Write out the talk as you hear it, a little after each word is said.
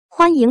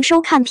欢迎收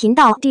看频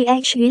道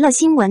D.H 娱乐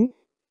新闻，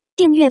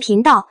订阅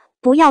频道，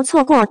不要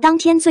错过当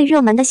天最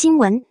热门的新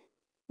闻。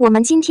我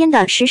们今天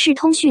的时事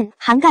通讯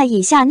涵盖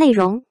以下内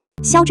容：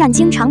肖战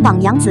经常绑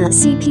杨紫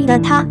CP 的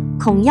她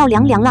恐要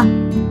凉凉了，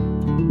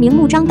明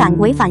目张胆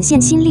违反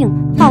限薪令，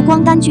曝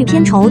光单剧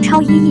片酬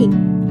超1亿。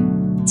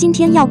今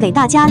天要给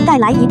大家带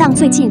来一档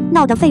最近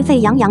闹得沸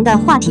沸扬扬的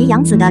话题：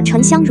杨紫的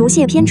沉香如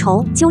屑片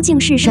酬究竟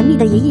是神秘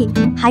的1亿，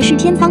还是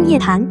天方夜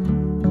谭？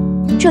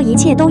这一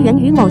切都源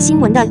于某新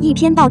闻的一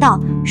篇报道，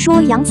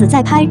说杨紫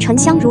在拍《沉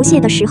香如屑》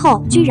的时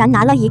候，居然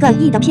拿了1个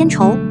亿的片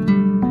酬。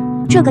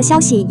这个消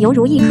息犹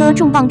如一颗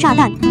重磅炸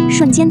弹，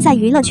瞬间在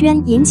娱乐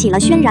圈引起了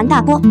轩然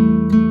大波。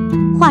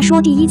话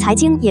说第一财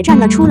经也站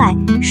了出来，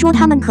说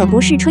他们可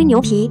不是吹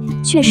牛皮，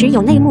确实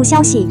有内幕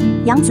消息，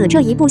杨紫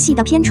这一部戏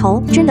的片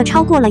酬真的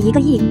超过了1个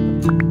亿。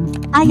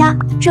哎呀，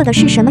这的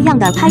是什么样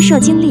的拍摄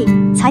经历，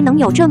才能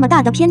有这么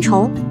大的片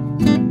酬？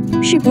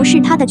是不是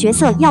他的角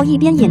色要一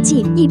边演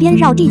技一边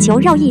绕地球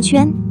绕一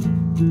圈？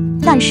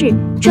但是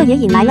这也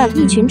引来了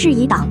一群质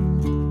疑党。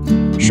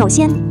首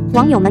先，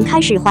网友们开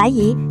始怀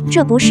疑，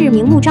这不是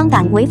明目张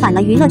胆违反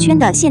了娱乐圈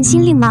的限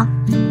薪令吗？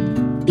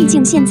毕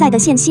竟现在的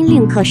限薪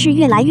令可是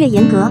越来越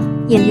严格，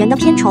演员的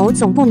片酬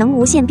总不能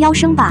无限飙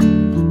升吧？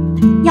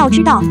要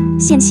知道，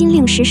限薪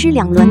令实施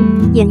2轮，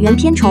演员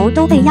片酬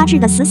都被压制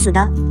得死死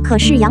的，可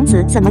是杨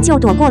紫怎么就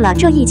躲过了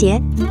这一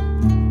劫？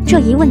这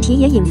一问题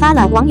也引发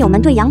了网友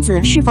们对杨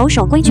紫是否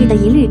守规矩的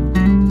疑虑。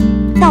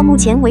到目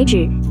前为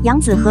止，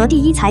杨紫和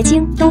第一财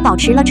经都保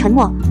持了沉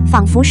默，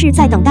仿佛是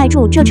在等待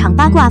住这场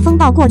八卦风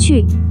暴过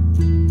去。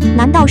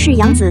难道是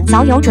杨紫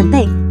早有准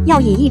备，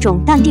要以一种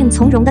淡定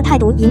从容的态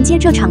度迎接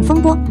这场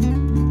风波？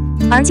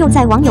而就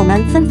在网友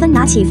们纷纷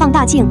拿起放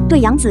大镜对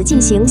杨紫进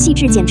行细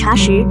致检查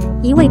时，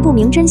一位不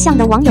明真相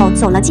的网友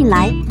走了进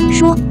来，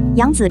说：“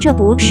杨紫这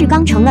不是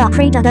刚成了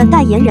Prada 的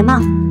代言人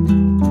吗？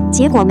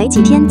结果没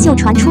几天就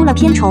传出了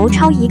片酬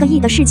超1个亿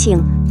的事情，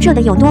这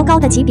得有多高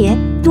的级别，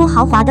多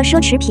豪华的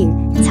奢侈品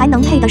才能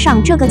配得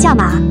上这个价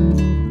码？”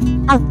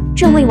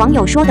这位网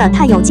友说的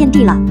太有见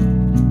地了，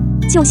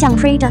就像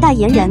Prada 代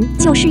言人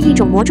就是一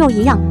种魔咒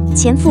一样，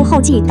前赴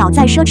后继倒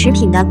在奢侈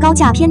品的高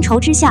价片酬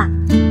之下。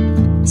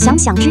想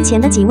想之前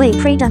的几位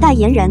Prada 代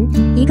言人，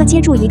一个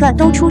接住一个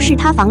都出事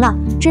塌房了，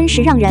真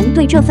是让人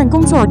对这份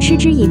工作嗤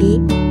之以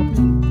鼻。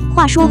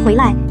话说回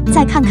来，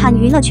再看看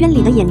娱乐圈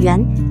里的演员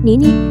倪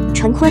妮、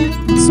陈坤、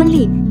孙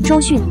俪、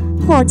周迅、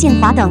霍建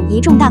华等一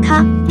众大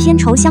咖，片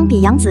酬相比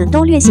杨紫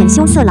都略显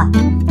羞涩了。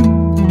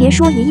别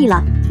说1亿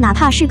了，哪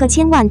怕是个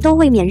1000万都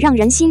未免让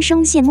人心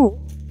生羡慕。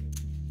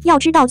要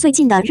知道最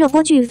近的热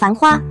播剧《繁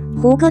花》，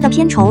胡歌的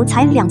片酬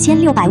才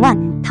2600万，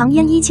唐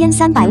嫣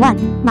1300万，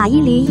马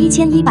伊琍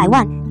1100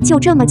万，就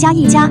这么加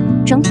一加，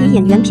整体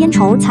演员片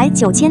酬才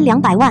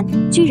9200万，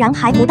居然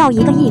还不到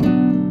1个亿。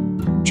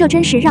这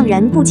真是让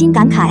人不禁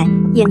感慨，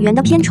演员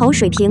的片酬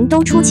水平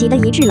都出奇的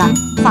一致了，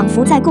仿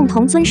佛在共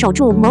同遵守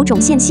住某种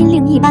限薪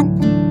令一般。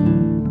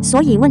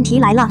所以问题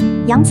来了，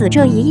杨紫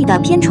这1亿的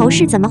片酬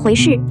是怎么回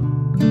事？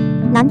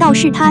难道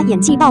是她演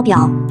技爆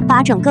表，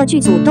把整个剧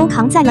组都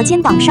扛在了肩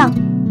膀上？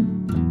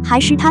还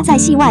是她在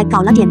戏外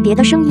搞了点别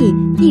的生意，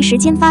一时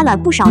间发了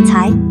不少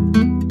财？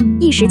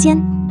一时间，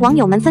网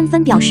友们纷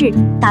纷表示，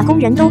打工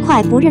人都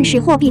快不认识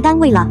货币单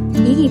位了，1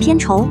亿片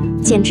酬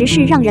简直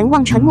是让人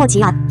望尘莫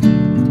及啊！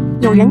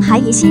有人还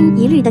疑心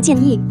疑虑地建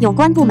议有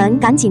关部门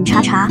赶紧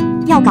查查，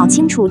要搞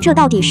清楚这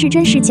到底是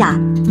真是假。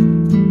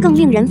更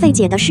令人费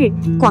解的是，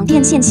广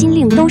电限薪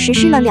令都实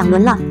施了2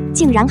轮了，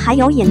竟然还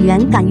有演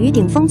员敢于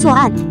顶风作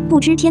案，不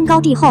知天高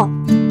地厚。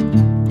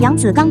杨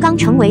紫刚刚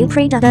成为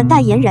Prada 的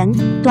代言人，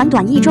短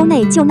短1周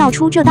内就闹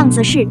出这档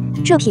子事，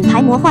这品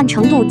牌魔幻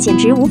程度简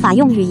直无法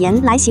用语言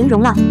来形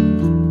容了。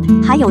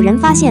还有人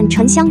发现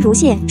沉香如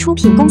屑出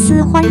品公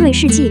司欢瑞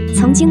世纪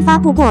曾经发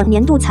布过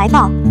年度财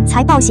报，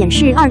财报显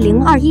示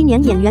2021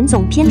年演员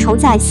总片酬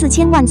在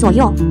4000万左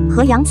右，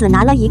和杨紫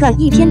拿了1个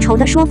亿片酬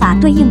的说法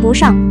对应不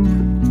上。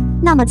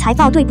那么财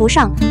报对不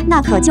上，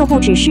那可就不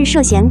只是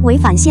涉嫌违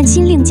反限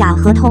薪令假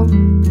合同、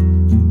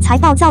财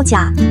报造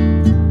假，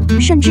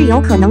甚至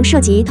有可能涉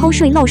及偷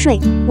税漏税，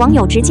网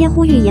友直接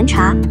呼吁严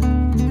查。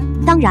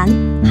当然，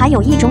还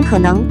有一种可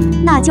能，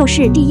那就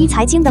是第一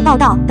财经的报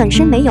道本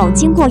身没有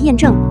经过验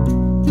证。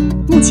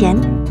目前，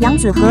杨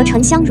紫和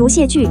沉香如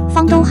屑剧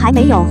方都还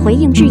没有回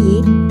应质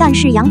疑，但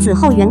是杨紫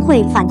后援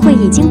会反馈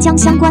已经将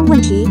相关问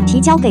题提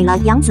交给了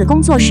杨紫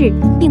工作室，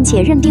并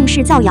且认定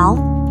是造谣。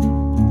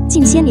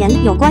近些年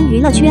有关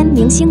娱乐圈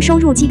明星收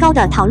入极高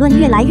的讨论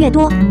越来越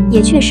多，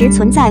也确实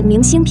存在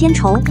明星片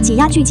酬挤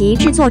压剧集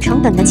制作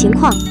成本的情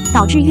况，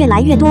导致越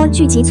来越多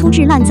剧集粗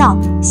制滥造。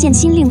限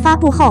薪令发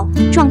布后，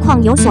状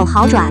况有所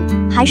好转，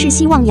还是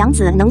希望杨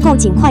紫能够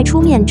尽快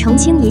出面澄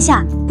清一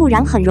下，不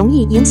然很容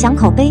易影响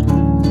口碑。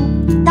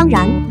当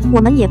然，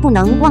我们也不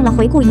能忘了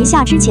回顾一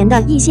下之前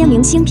的一些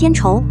明星片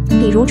酬，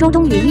比如周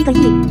冬雨1个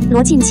亿，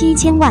罗晋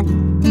7000万。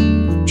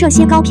这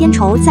些高片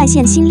酬在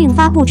限薪令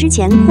发布之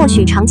前或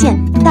许常见，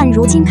但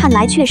如今看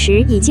来确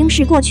实已经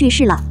是过去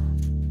式了。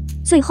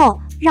最后，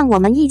让我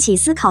们一起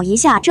思考一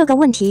下这个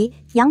问题：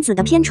杨紫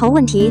的片酬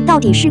问题到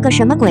底是个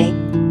什么鬼？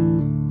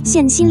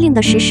限薪令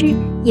的实施，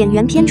演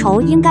员片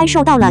酬应该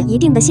受到了一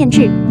定的限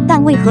制，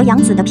但为何杨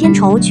紫的片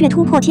酬却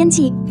突破天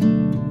际？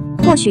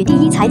或许第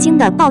一财经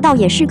的报道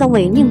也是个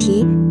伪命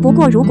题，不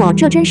过如果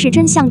这真是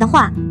真相的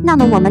话，那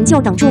么我们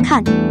就等住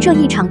看这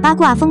一场八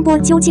卦风波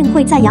究竟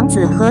会在杨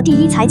紫和第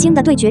一财经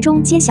的对决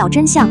中揭晓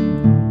真相。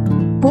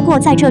不过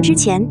在这之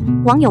前，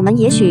网友们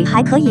也许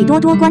还可以多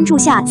多关注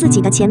下自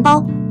己的钱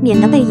包，免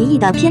得被1亿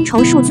的片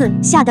酬数字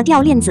吓得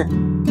掉链子。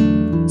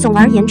总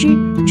而言之，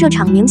这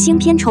场明星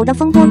片酬的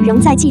风波仍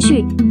在继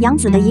续，杨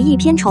紫的1亿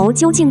片酬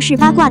究竟是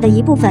八卦的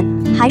一部分，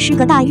还是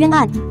个大冤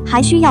案，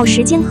还需要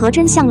时间和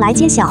真相来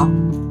揭晓。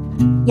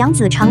杨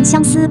紫长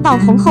相思爆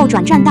红后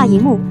转战大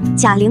银幕，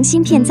贾玲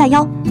新片再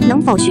邀，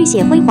能否续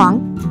写辉煌？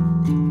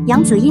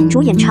杨紫因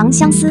主演《长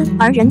相思》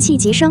而人气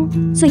急升，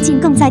最近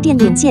更在电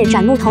影界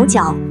崭露头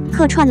角，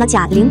客串了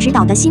贾玲执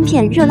导的新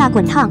片《热辣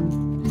滚烫》。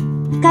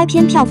该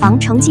片票房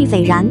成绩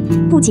斐然，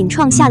不仅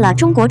创下了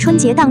中国春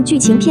节档剧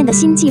情片的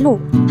新纪录，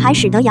还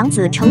使得杨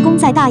紫成功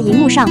在大银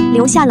幕上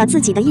留下了自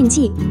己的印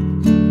记。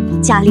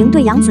贾玲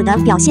对杨紫的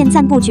表现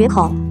赞不绝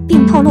口，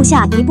并透露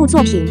下一部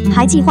作品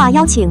还计划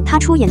邀请她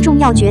出演重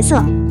要角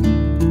色。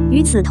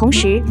与此同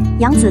时，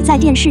杨紫在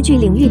电视剧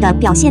领域的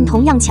表现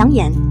同样抢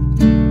眼。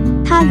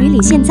她与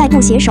李现再度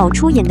携手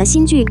出演的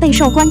新剧备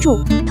受关注，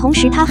同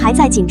时她还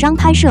在紧张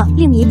拍摄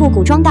另一部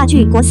古装大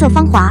剧《国色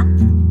芳华》。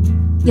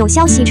有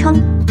消息称，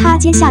她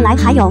接下来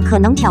还有可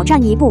能挑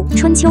战一部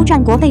春秋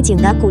战国背景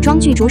的古装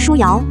剧《竹书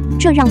谣》，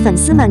这让粉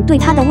丝们对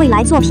她的未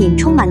来作品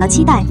充满了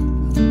期待。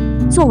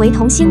作为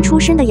童星出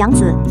身的杨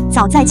紫，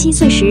早在7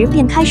岁时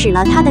便开始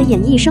了她的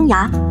演艺生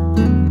涯。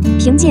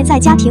凭借在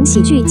家庭喜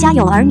剧《家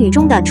有儿女》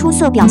中的出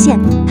色表现，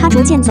她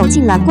逐渐走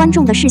进了观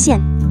众的视线。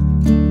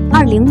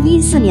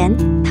2014年，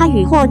她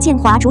与霍建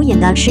华主演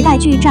的时代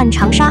剧《战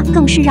长沙》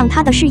更是让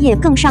她的事业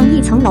更上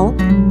一层楼。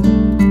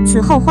此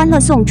后，《欢乐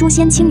颂》《诛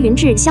仙》《青云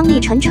志》《香蜜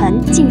沉沉》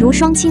《烬如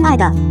霜》《亲爱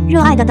的》《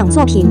热爱的》等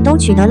作品都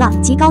取得了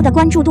极高的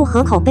关注度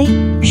和口碑，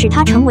使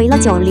她成为了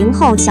90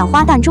后小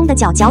花旦中的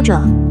佼佼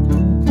者。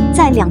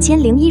在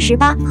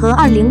2018和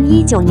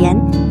2019年，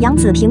杨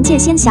紫凭借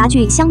仙侠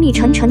剧《香蜜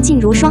沉沉烬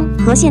如霜》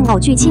和现偶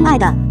剧《亲爱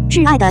的》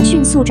挚爱的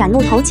迅速崭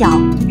露头角，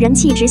人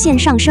气直线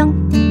上升。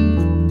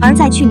而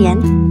在去年，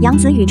杨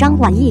紫与张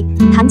晚意、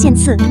谭健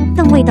次、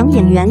邓为等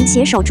演员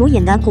携手主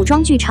演的古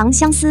装剧《长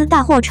相思》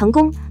大获成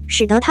功，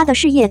使得她的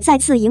事业再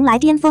次迎来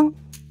巅峰。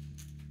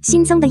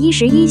新增的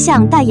11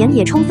项代言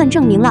也充分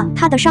证明了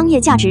她的商业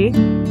价值。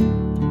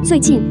最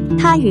近，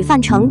她与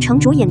范丞丞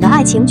主演的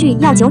爱情剧《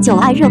要99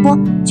爱》热播，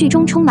剧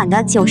中充满的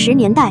90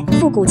年代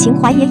复古情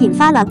怀也引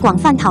发了广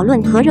泛讨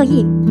论和热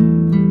议。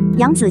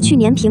杨紫去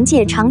年凭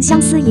借《长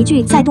相思》一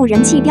剧再度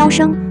人气飙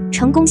升，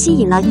成功吸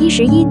引了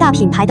11大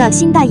品牌的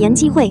新代言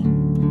机会。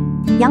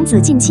杨紫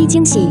近期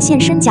惊喜现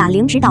身贾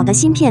玲执导的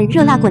新片《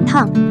热辣滚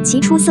烫》，其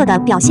出色的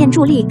表现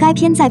助力该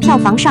片在票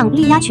房上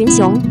力压群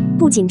雄，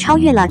不仅超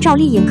越了赵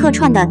丽颖客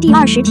串的第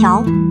20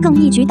条，更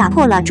一举打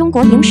破了中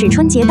国影史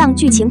春节档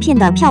剧情片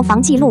的票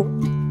房纪录。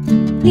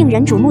令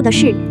人瞩目的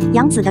是，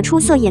杨紫的出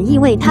色演绎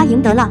为她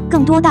赢得了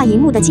更多大银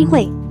幕的机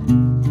会。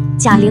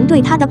贾玲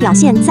对她的表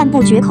现赞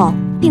不绝口，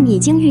并已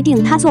经预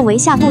定她作为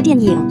下部电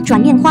影《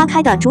转念花开》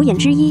的主演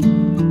之一。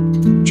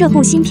这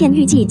部新片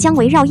预计将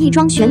围绕一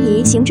桩悬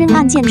疑刑侦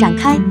案件展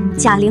开，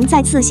贾玲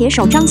再次携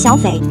手张小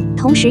斐，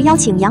同时邀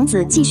请杨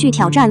紫继续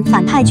挑战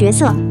反派角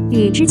色。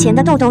与之前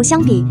的豆豆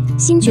相比，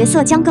新角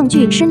色将更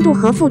具深度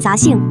和复杂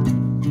性。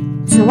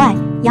此外，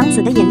杨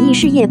紫的演艺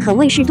事业可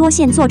谓是多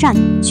线作战，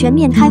全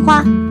面开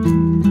花。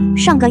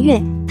上个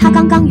月，她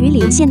刚刚与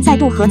李现再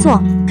度合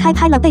作，开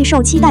拍了备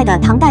受期待的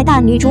唐代大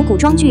女主古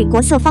装剧《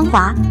国色芳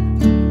华》。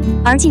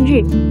而近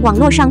日，网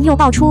络上又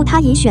爆出她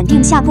已选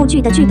定下部剧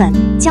的剧本，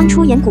将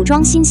出演古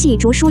装新戏《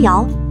竹书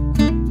谣》。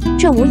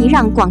这无疑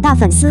让广大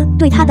粉丝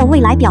对她的未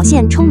来表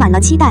现充满了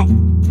期待。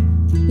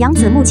杨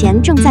紫目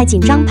前正在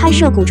紧张拍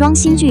摄古装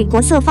新剧《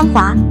国色芳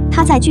华》，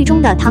她在剧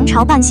中的唐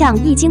朝扮相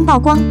一经曝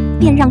光，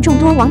便让众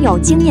多网友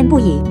惊艳不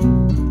已。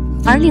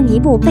而另一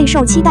部备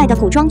受期待的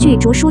古装剧《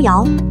竹书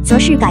谣》，则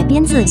是改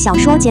编自小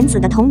说《简子》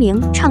的同名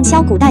畅销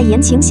古代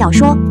言情小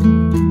说。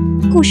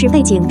故事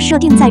背景设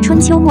定在春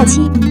秋末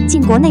期，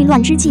晋国内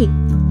乱之际。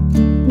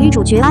女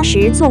主角阿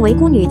石作为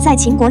孤女在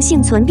秦国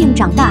幸存并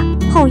长大，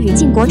后与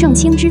晋国正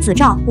卿之子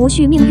赵无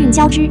恤命运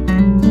交织。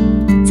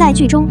在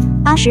剧中，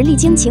阿石历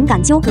经情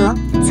感纠葛，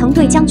曾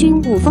对将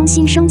军武丰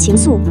心生情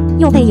愫，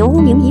又被尤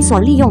污名夷所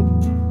利用。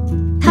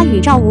她与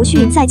赵无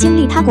恤在经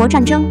历他国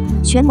战争、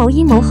权谋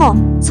阴谋后，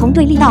从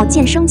对立到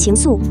渐生情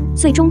愫，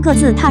最终各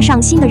自踏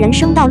上新的人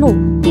生道路，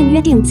并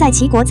约定在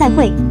齐国再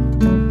会。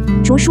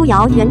竹书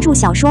谣原著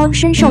小说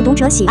深受读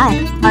者喜爱，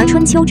而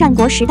春秋战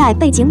国时代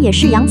背景也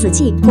是杨紫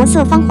继国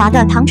色芳华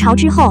的唐朝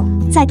之后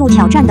再度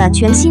挑战的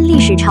全新历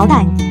史朝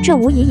代，这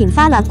无疑引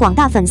发了广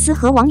大粉丝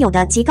和网友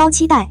的极高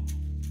期待。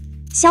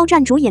肖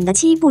战主演的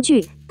7部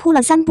剧扑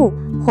了3部，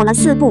火了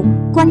4部，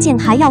关键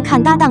还要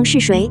看搭档是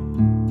谁。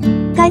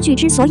该剧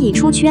之所以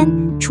出圈，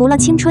除了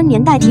青春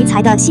年代题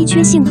材的稀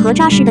缺性和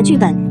扎实的剧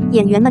本，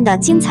演员们的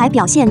精彩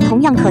表现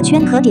同样可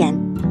圈可点。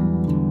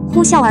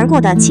呼啸而过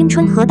的青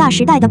春和大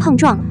时代的碰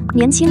撞，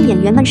年轻演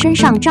员们身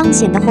上彰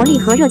显的活力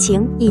和热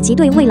情，以及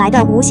对未来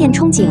的无限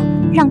憧憬，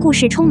让故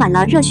事充满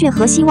了热血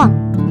和希望。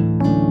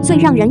最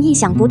让人意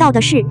想不到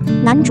的是，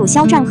男主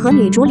肖战和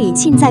女主李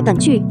沁在本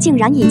剧竟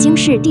然已经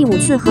是第5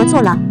次合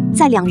作了，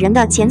在两人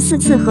的前4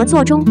次合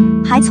作中，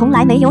还从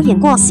来没有演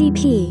过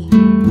CP。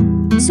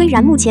虽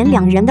然目前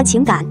两人的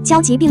情感交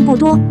集并不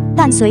多，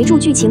但随着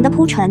剧情的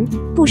铺陈，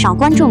不少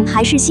观众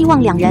还是希望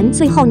两人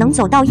最后能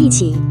走到一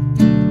起。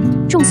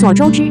众所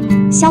周知，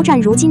肖战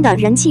如今的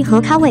人气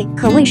和咖位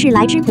可谓是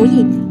来之不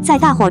易。在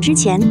大火之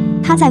前，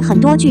他在很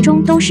多剧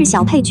中都是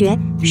小配角，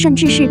甚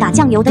至是打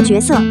酱油的角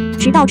色。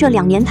直到这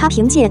2年，他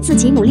凭借自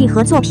己努力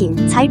和作品，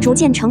才逐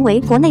渐成为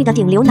国内的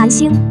顶流男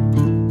星。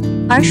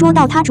而说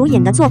到他主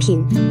演的作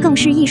品，更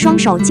是一双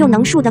手就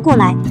能数得过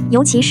来。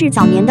尤其是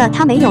早年的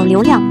他，没有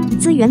流量，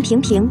资源平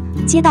平，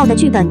接到的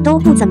剧本都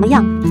不怎么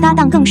样，搭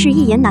档更是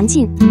一言难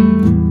尽。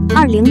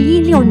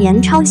2016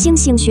年超新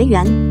星学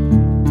员。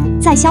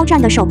在肖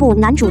战的首部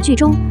男主剧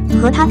中，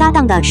和他搭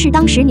档的是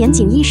当时年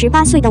仅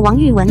18岁的王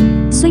玉雯。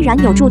虽然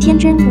有助天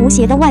真无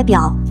邪的外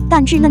表，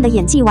但稚嫩的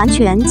演技完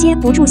全接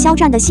不住肖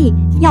战的戏，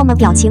要么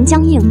表情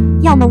僵硬，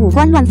要么五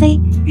官乱飞，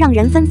让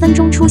人分分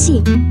钟出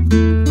戏。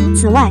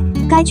此外，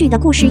该剧的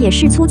故事也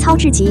是粗糙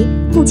至极，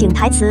不仅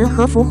台词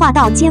和服化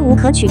道皆无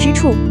可取之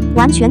处，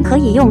完全可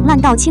以用烂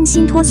到清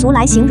新脱俗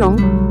来形容。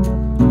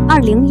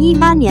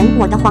2018年《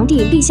我的皇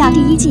帝陛下》第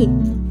1季。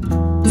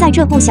在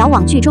这部小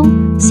网剧中，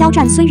肖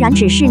战虽然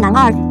只是男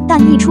二，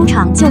但一出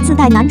场就自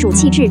带男主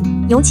气质，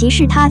尤其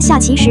是他下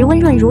棋时温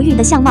润如玉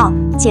的相貌，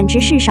简直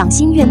是赏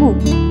心悦目。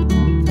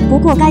不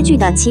过该剧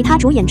的其他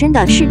主演真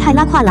的是太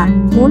拉胯了，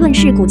无论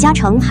是古嘉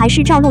诚还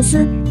是赵露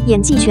思，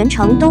演技全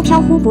程都飘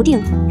忽不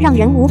定，让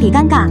人无比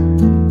尴尬。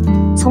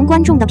从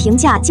观众的评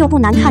价就不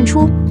难看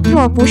出，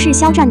若不是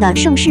肖战的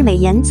盛世美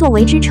颜作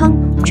为支撑，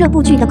这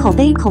部剧的口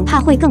碑恐怕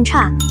会更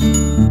差。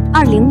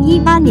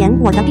2018年《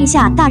我的陛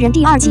下大人》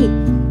第2季。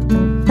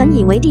本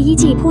以为第1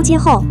季扑街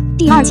后，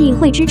第2季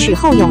会知耻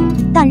后勇，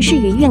但事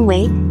与愿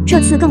违，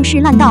这次更是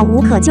烂到无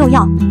可救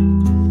药。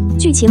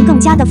剧情更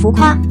加的浮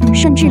夸，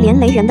甚至连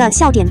雷人的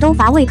笑点都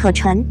乏味可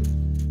陈。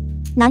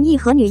男一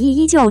和女一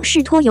依旧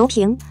势拖油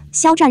瓶，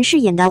肖战饰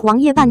演的王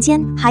爷半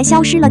间还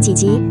消失了几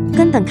集，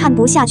根本看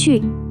不下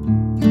去。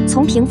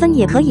从评分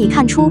也可以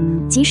看出，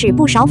即使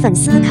不少粉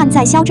丝看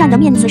在肖战的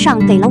面子上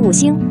给了5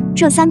星，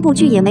这3部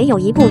剧也没有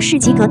一部是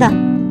及格的。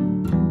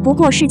不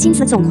过是金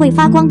子总会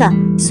发光的，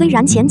虽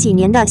然前几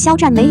年的肖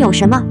战没有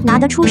什么拿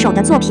得出手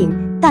的作品，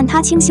但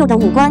他清秀的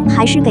五官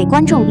还是给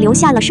观众留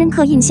下了深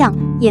刻印象，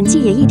演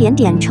技也一点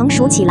点成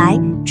熟起来，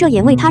这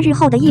也为他日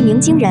后的一鸣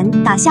惊人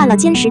打下了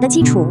坚实的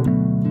基础。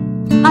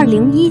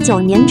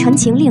2019年《陈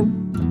情令》。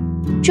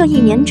这一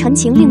年，《陈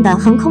情令》的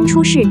横空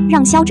出世，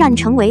让肖战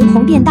成为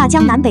红遍大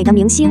江南北的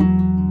明星。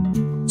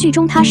剧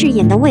中他饰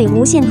演的魏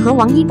无羡和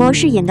王一博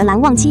饰演的蓝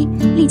忘机，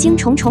历经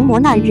重重磨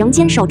难仍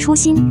坚守初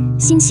心，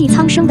心系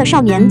苍生的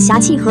少年侠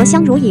气和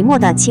相濡以沫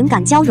的情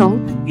感交融，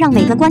让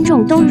每个观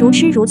众都如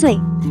痴如醉。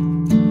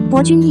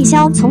博君一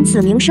笑从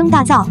此名声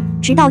大噪，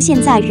直到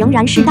现在仍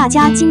然是大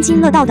家津津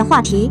乐道的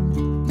话题。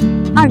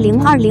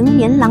2020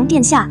年《狼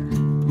殿下》。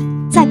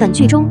在本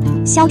剧中，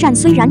肖战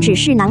虽然只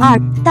是男二，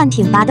但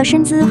挺拔的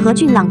身姿和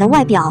俊朗的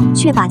外表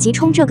却把吉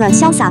冲这个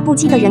潇洒不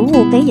羁的人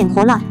物给演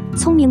活了，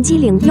聪明机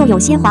灵又有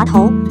些滑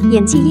头，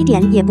演技一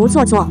点也不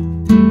做作。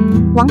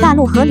王大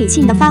陆和李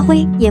沁的发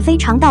挥也非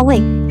常到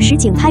位，实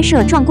景拍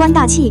摄壮观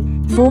大气，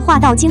服化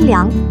道精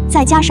良，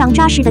再加上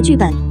扎实的剧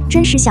本，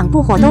真是想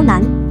不火都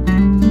难。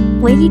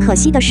唯一可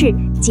惜的是，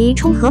吉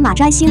冲和马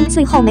摘星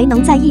最后没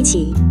能在一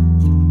起。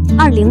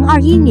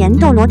2021年《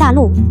斗罗大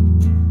陆》。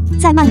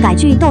在漫改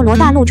剧《斗罗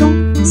大陆》中，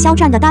肖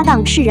战的搭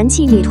档是人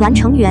气女团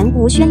成员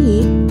吴宣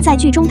仪。在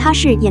剧中，她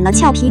饰演了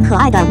俏皮可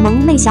爱的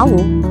萌妹小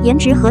舞，颜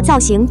值和造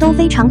型都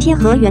非常贴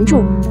合原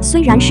著。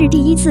虽然是第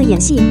1次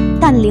演戏，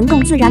但灵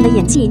动自然的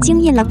演技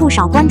惊艳了不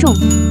少观众。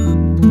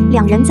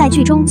两人在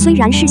剧中虽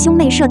然是兄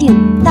妹设定，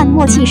但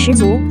默契十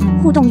足，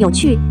互动有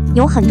趣，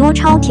有很多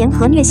超甜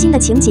和虐心的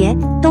情节，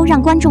都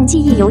让观众记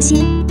忆犹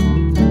新。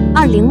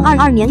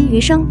2022年《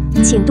余生》，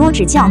请多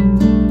指教。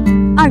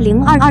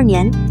2022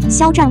年，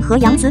肖战和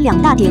杨紫两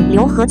大顶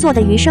流合作的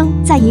《余生》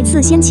再一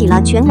次掀起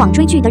了全网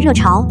追剧的热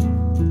潮。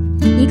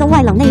一个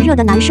外冷内热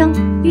的男生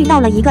遇到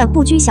了一个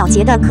不拘小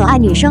节的可爱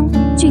女生，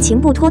剧情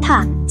不拖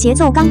沓，节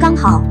奏刚刚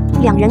好，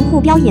两人互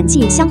飙演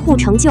技，相互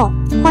成就，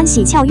欢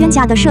喜俏冤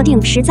家的设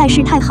定实在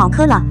是太好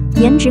磕了，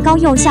颜值高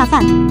又下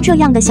饭，这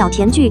样的小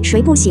甜剧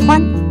谁不喜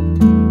欢？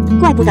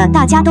怪不得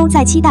大家都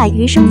在期待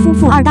余生夫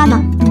妇二搭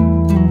呢。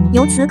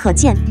由此可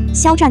见，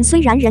肖战虽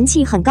然人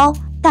气很高，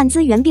但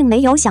资源并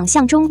没有想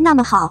象中那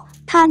么好，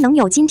他能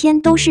有今天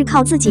都是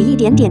靠自己一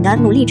点点的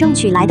努力争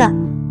取来的。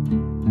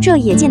这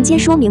也间接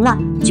说明了，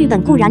剧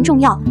本固然重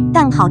要，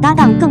但好搭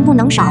档更不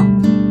能少。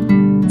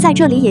在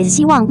这里也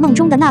希望梦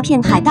中的那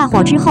片海大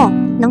火之后，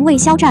能为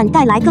肖战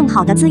带来更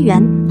好的资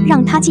源，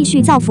让他继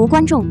续造福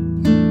观众。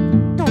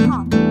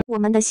我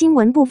们的新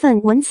闻部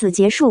分文此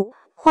结束，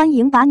欢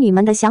迎把你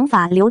们的想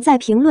法留在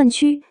评论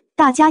区，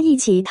大家一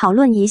起讨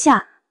论一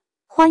下。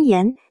欢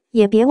迎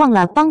也别忘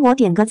了帮我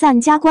点个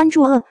赞加关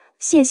注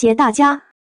谢谢大家。